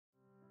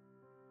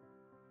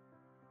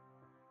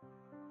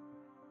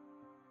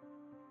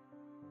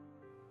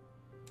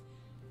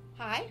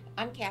Hi,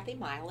 I'm Kathy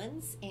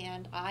Milans,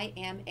 and I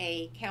am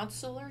a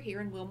counselor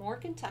here in Wilmore,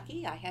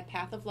 Kentucky. I have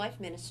Path of Life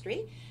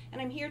Ministry, and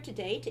I'm here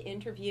today to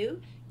interview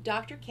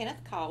Dr.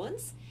 Kenneth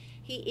Collins.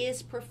 He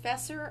is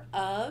professor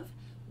of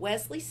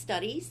Wesley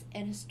Studies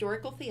and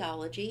Historical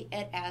Theology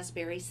at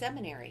Asbury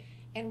Seminary.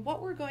 And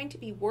what we're going to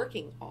be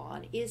working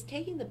on is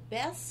taking the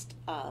best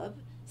of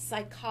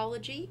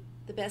psychology,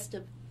 the best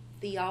of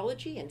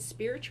theology and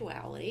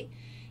spirituality,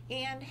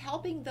 and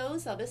helping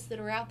those of us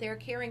that are out there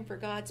caring for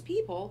God's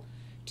people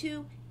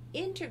to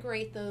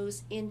integrate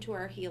those into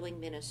our healing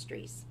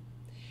ministries.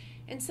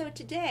 And so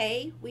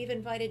today we've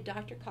invited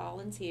Dr.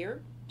 Collins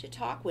here to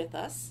talk with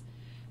us,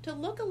 to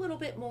look a little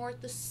bit more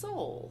at the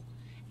soul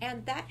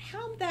and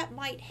how that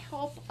might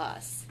help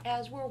us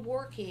as we're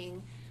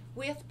working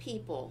with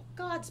people,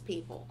 God's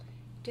people,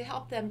 to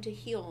help them to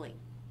healing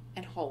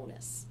and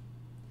wholeness.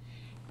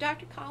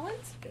 Dr.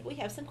 Collins, we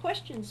have some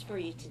questions for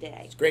you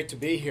today. It's great to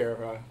be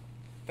here.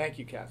 Thank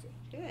you, Kathy.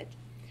 Good.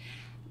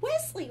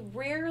 Wesley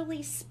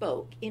rarely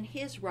spoke in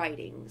his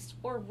writings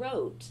or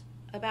wrote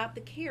about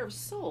the care of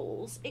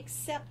souls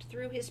except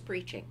through his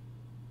preaching.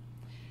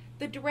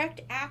 The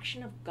direct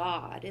action of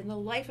God in the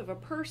life of a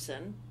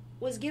person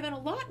was given a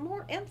lot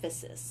more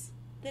emphasis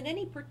than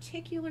any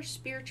particular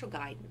spiritual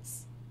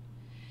guidance.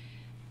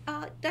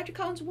 Dr.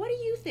 Collins, what do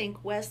you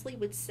think Wesley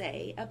would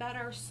say about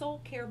our soul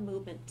care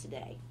movement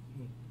today?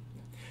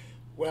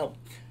 Well,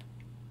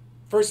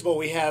 first of all,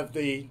 we have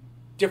the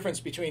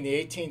difference between the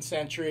 18th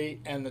century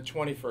and the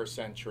 21st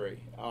century,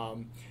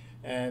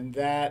 and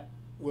that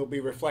will be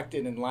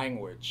reflected in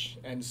language.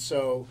 And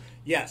so,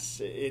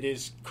 yes, it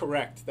is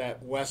correct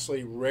that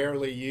Wesley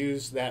rarely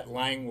used that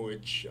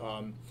language,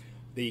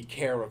 the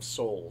care of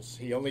souls.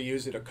 He only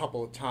used it a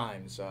couple of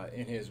times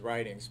in his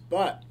writings,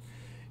 but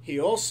he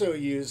also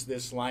used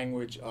this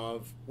language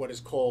of what is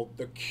called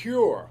the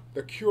cure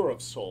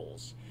of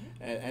souls.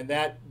 And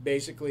that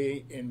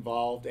basically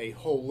involved a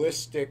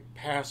holistic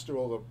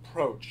pastoral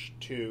approach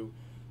to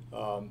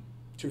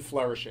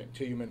flourishing,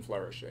 to human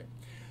flourishing.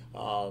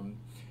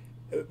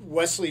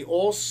 Wesley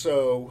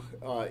also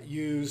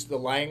used the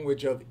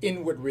language of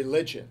inward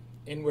religion,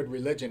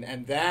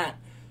 and that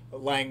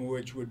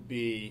language would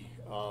be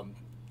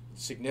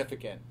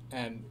significant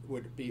and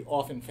would be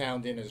often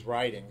found in his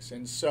writings.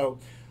 And so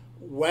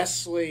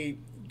Wesley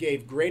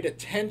gave great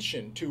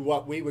attention to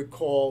what we would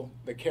call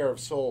the care of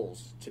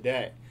souls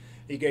today.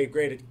 He gave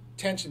great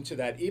attention to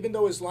that, even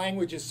though his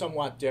language is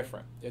somewhat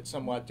different. It's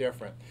somewhat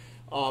different.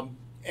 And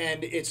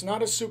it's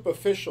not a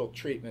superficial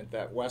treatment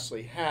that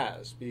Wesley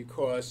has,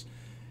 because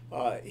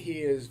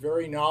he is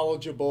very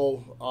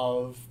knowledgeable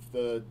of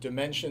the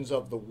dimensions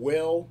of the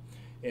will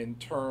in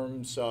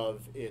terms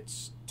of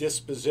its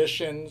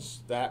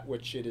dispositions, that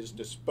which it is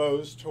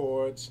disposed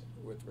towards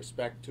with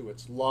respect to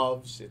its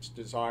loves, its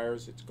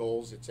desires, its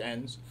goals, its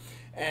ends.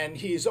 And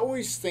he's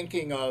always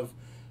thinking of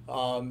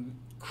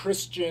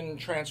Christian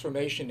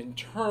transformation in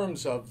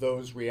terms of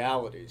those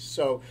realities.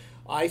 So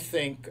I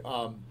think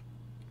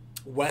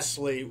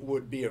Wesley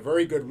would be a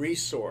very good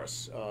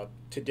resource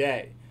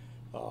today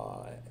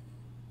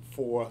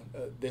for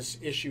this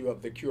issue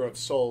of the cure of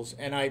souls.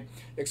 And I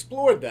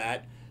explored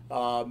that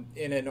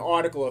in an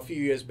article a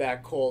few years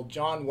back called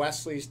John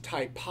Wesley's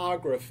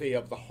Typography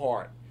of the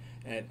Heart,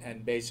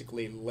 and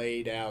basically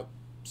laid out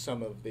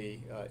some of the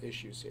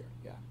issues here.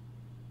 Yeah.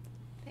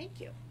 Thank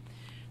you.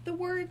 The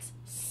words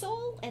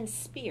soul and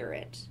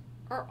spirit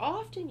are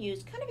often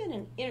used kind of in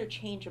an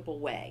interchangeable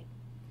way.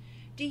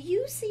 Do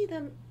you see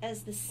them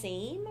as the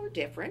same or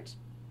different?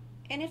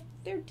 And if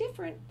they're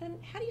different, then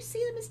how do you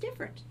see them as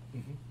different?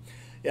 Mm-hmm.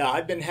 Yeah,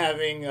 I've been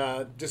having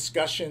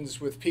discussions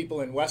with people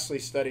in Wesley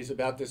studies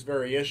about this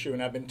very issue,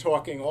 and I've been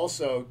talking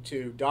also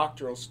to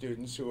doctoral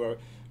students who are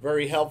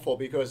very helpful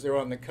because they're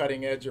on the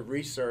cutting edge of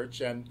research.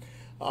 And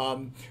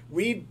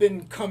we've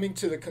been coming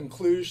to the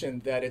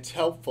conclusion that it's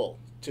helpful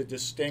to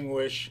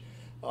distinguish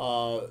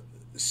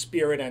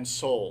spirit and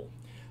soul,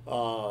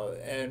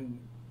 and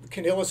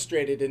can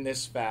illustrate it in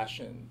this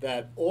fashion,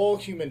 that all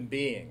human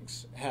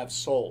beings have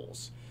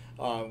souls.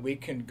 We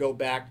can go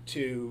back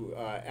to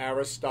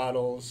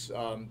Aristotle's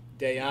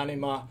De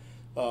Anima,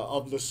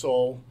 of the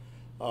soul,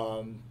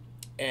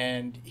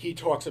 and he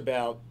talks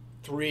about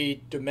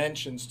three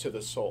dimensions to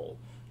the soul.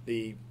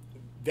 The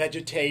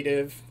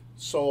vegetative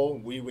soul,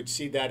 we would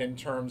see that in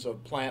terms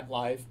of plant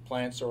life,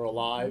 plants are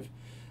alive.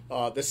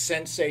 The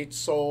sensate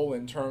soul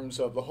in terms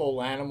of the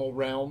whole animal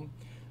realm.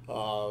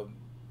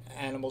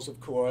 Animals, of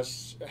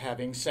course,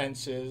 having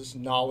senses,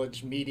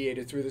 knowledge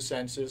mediated through the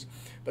senses.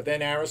 But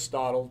then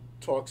Aristotle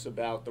talks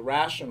about the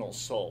rational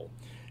soul.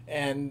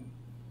 And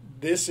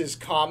this is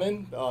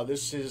common.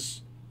 This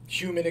is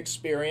human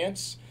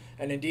experience.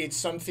 And indeed,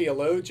 some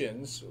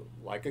theologians,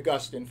 like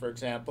Augustine, for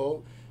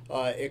example,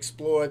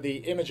 explore the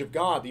image of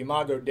God, the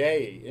imago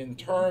Dei, in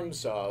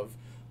terms of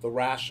the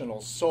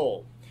rational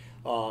soul.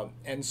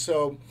 And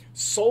so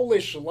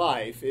soulish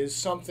life is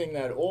something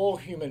that all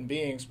human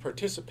beings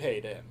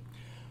participate in,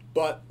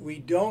 but we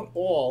don't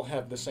all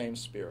have the same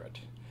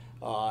spirit.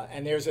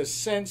 And there's a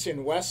sense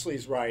in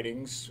Wesley's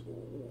writings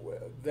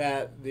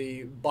that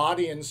the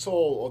body and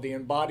soul, or the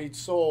embodied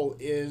soul,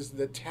 is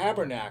the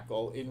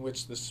tabernacle in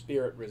which the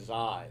spirit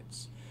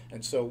resides.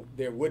 And so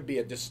there would be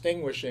a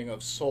distinguishing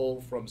of soul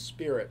from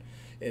spirit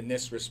in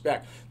this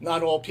respect.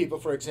 Not all people,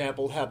 for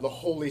example, have the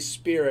Holy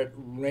Spirit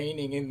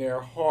reigning in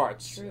their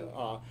hearts.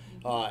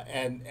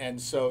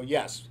 And so,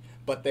 yes,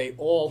 but they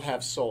all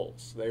have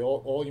souls.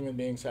 All human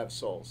beings have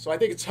souls. So I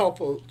think it's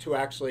helpful to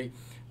actually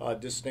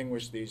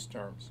distinguish these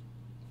terms.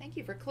 Thank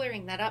you for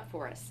clearing that up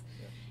for us.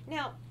 Yeah.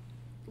 Now,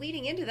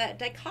 leading into that,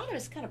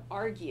 dichotomists kind of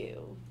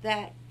argue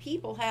that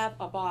people have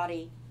a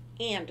body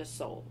and a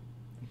soul.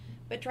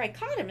 But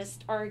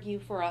trichotomists argue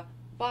for a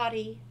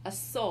body, a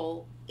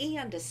soul,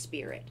 and a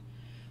spirit.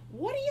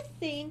 What do you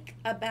think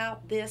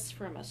about this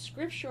from a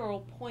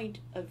scriptural point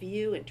of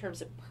view in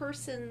terms of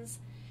persons?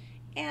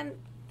 And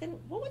then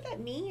what would that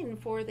mean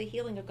for the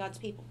healing of God's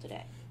people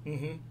today?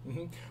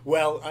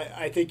 Well,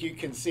 I think you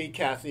can see,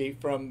 Kathy,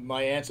 from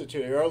my answer to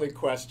your early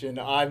question,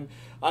 I'm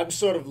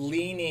sort of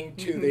leaning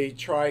to the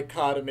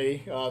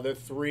trichotomy, the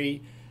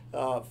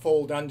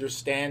three-fold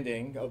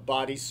understanding of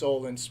body,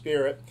 soul, and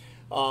spirit.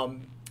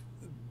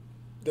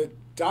 The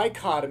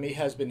dichotomy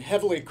has been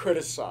heavily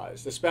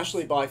criticized,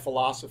 especially by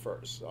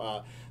philosophers.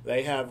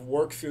 They have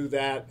worked through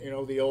that,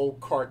 the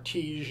old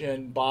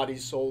Cartesian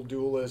body-soul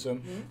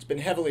dualism. It's been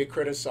heavily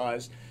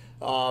criticized.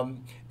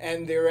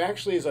 And there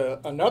actually is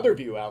another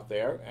view out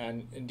there,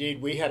 and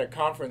indeed we had a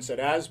conference at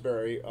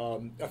Asbury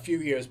a few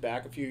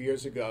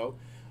years ago,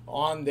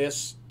 on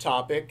this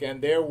topic,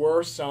 and there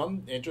were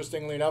some,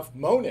 interestingly enough,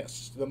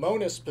 monists, the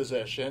monist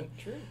position.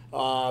 True.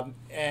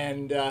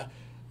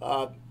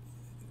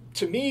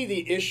 To me,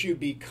 the issue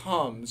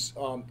becomes,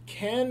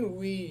 can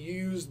we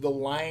use the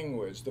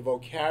language, the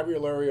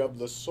vocabulary of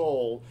the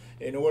soul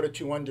in order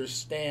to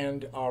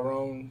understand our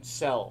own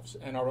selves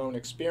and our own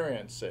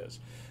experiences?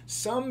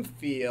 Some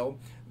feel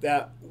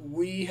that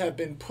we have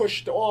been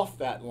pushed off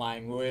that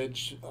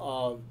language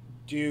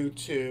due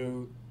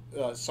to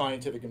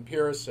scientific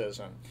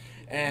empiricism.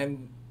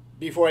 And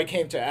before I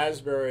came to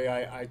Asbury,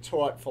 I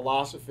taught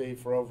philosophy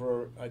for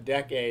over a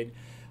decade,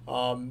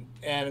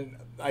 and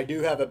I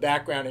do have a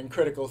background in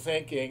critical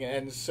thinking,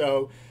 and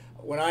so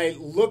when I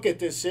look at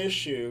this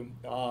issue,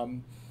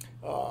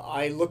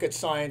 I look at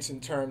science in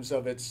terms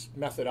of its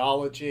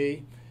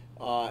methodology,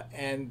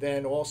 and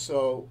then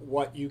also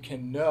what you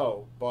can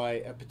know by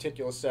a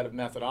particular set of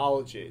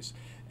methodologies.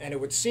 And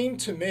it would seem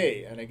to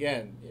me, and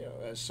again,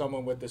 as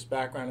someone with this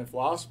background in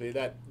philosophy,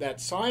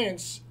 that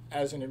science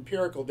as an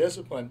empirical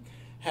discipline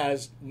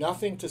has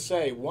nothing to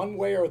say one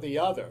way or the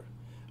other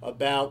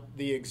about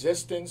the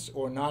existence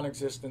or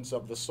non-existence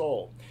of the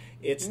soul.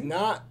 It's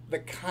not the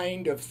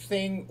kind of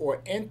thing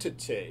or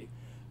entity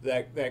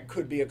that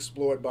could be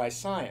explored by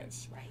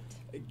science.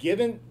 Right.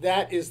 Given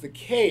that is the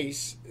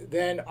case,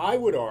 then I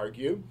would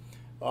argue,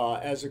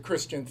 as a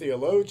Christian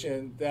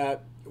theologian,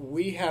 that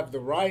we have the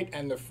right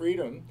and the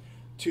freedom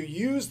to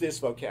use this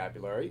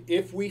vocabulary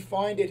if we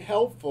find it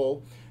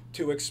helpful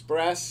to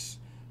express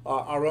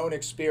our own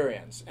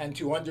experience and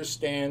to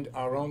understand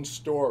our own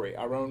story,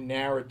 our own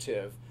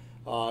narrative,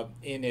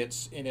 in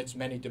its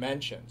many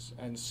dimensions.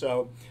 And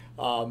so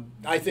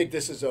I think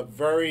this is a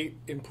very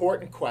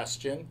important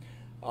question,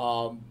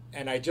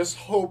 and I just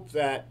hope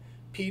that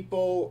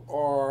people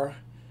are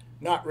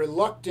not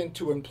reluctant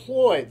to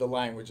employ the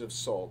language of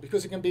soul,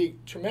 because it can be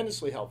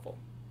tremendously helpful.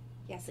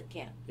 Yes, it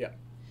can. Yeah.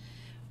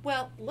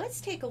 Well,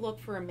 let's take a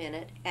look for a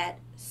minute at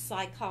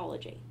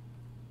psychology,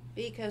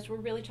 because we're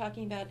really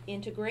talking about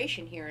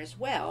integration here as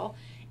well,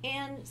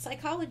 and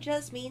psychology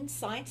does mean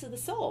science of the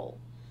soul.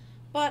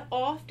 But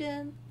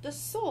often the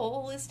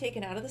soul is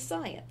taken out of the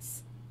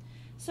science.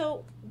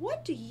 So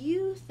what do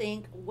you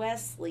think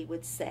Wesley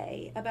would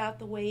say about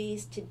the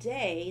ways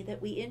today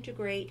that we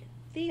integrate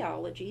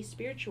theology,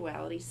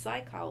 spirituality,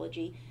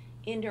 psychology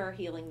into our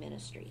healing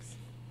ministries?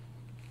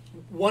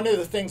 One of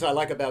the things I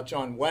like about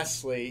John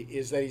Wesley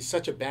is that he's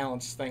such a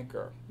balanced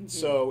thinker.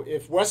 So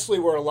if Wesley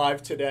were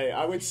alive today,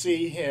 I would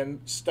see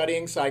him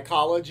studying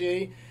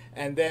psychology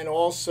and then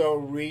also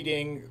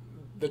reading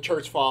the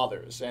church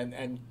fathers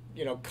and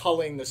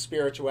culling the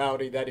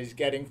spirituality that he's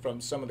getting from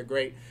some of the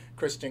great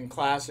Christian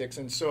classics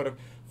and sort of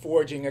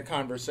forging a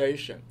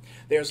conversation.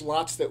 There's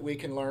lots that we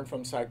can learn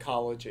from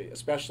psychology,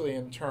 especially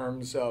in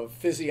terms of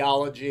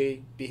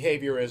physiology,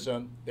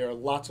 behaviorism. There are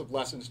lots of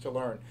lessons to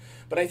learn.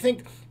 But I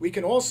think we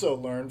can also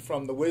learn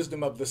from the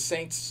wisdom of the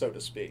saints, so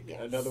to speak.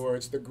 Yes. In other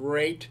words, the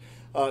great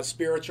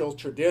spiritual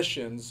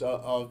traditions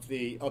of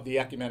the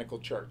ecumenical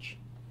church.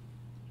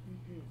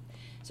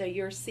 So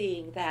you're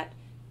seeing that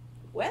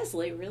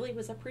Wesley really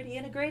was a pretty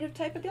integrative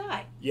type of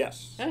guy.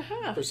 Yes,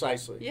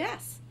 precisely.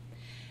 Yes.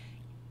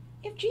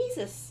 If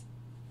Jesus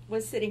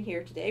was sitting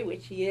here today,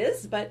 which he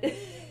is, but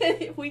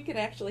if we could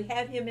actually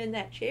have him in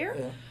that chair,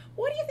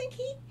 what do you think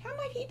how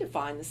might he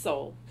define the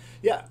soul?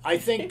 Yeah, I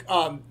think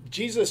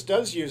Jesus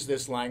does use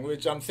this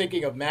language. I'm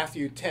thinking of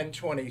Matthew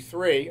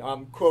 10:23.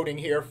 I'm quoting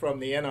here from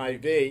the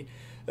NIV.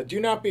 Do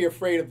not be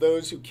afraid of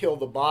those who kill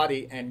the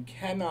body and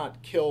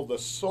cannot kill the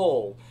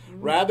soul.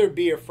 Rather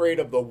be afraid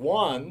of the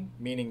one,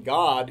 meaning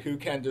God, who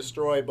can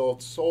destroy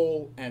both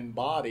soul and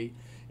body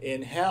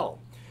in hell.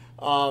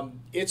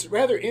 It's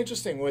rather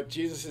interesting what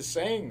Jesus is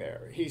saying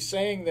there. He's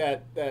saying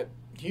that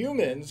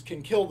humans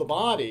can kill the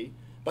body,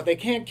 but they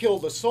can't kill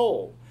the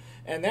soul.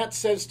 And that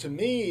says to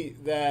me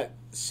that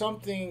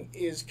something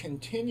is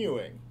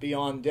continuing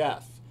beyond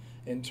death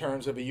in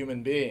terms of a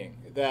human being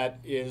that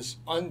is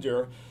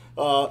under,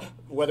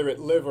 whether it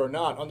live or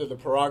not, under the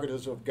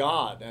prerogatives of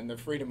God and the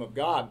freedom of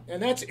God.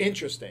 And that's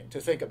interesting to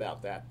think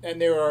about that.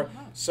 And there are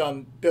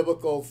some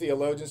biblical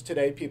theologians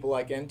today, people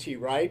like N.T.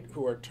 Wright,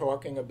 who are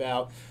talking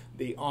about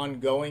the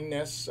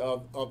ongoingness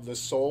of the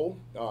soul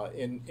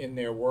in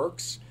their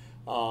works,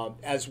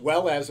 as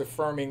well as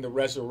affirming the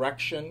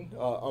resurrection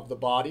of the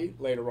body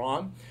later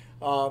on.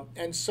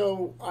 And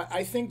so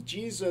I think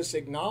Jesus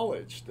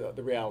acknowledged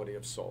the reality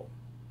of soul.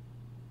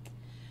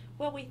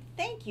 Well, we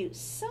thank you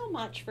so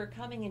much for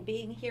coming and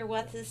being here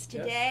with us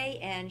today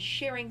and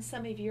sharing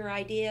some of your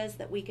ideas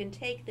that we can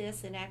take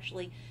this and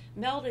actually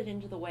meld it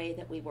into the way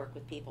that we work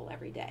with people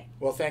every day.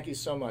 Well, thank you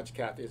so much,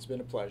 Kathy. It's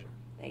been a pleasure.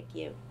 Thank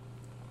you.